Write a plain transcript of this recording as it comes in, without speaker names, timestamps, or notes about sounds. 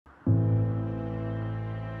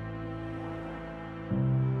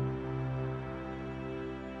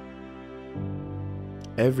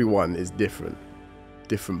Everyone is different.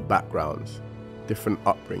 Different backgrounds, different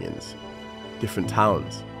upbringings, different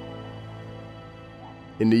towns.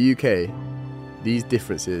 In the UK, these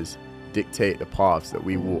differences dictate the paths that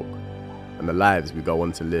we walk and the lives we go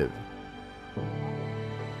on to live.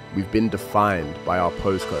 We've been defined by our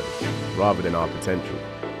postcode rather than our potential.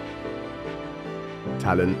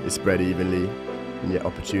 Talent is spread evenly, and yet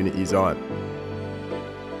opportunities aren't.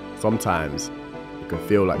 Sometimes it can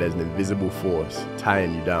feel like there's an invisible force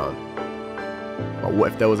tying you down. But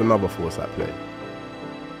what if there was another force at play?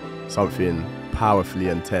 Something powerfully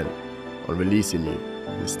intent on releasing you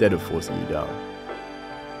instead of forcing you down.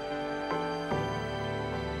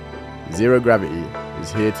 Zero gravity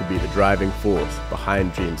is here to be the driving force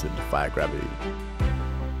behind dreams that defy gravity.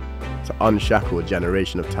 To unshackle a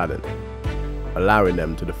generation of talent, allowing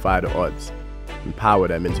them to defy the odds, empower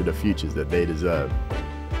them into the futures that they deserve.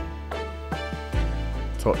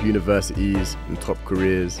 Top universities and top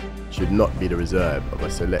careers should not be the reserve of a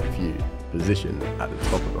select few positioned at the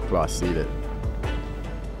top of a class ceiling.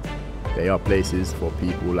 They are places for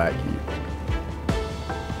people like you.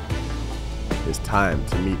 It's time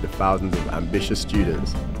to meet the thousands of ambitious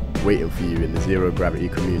students waiting for you in the Zero Gravity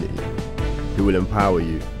community, who will empower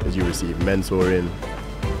you as you receive mentoring,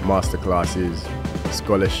 masterclasses,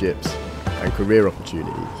 scholarships, and career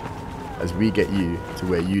opportunities as we get you to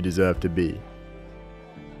where you deserve to be.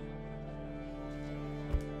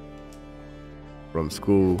 From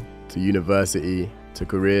school to university to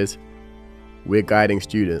careers, we're guiding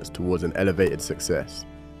students towards an elevated success.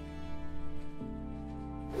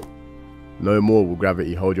 No more will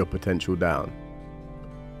gravity hold your potential down.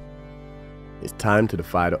 It's time to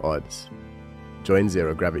defy the odds. Join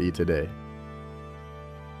Zero Gravity today.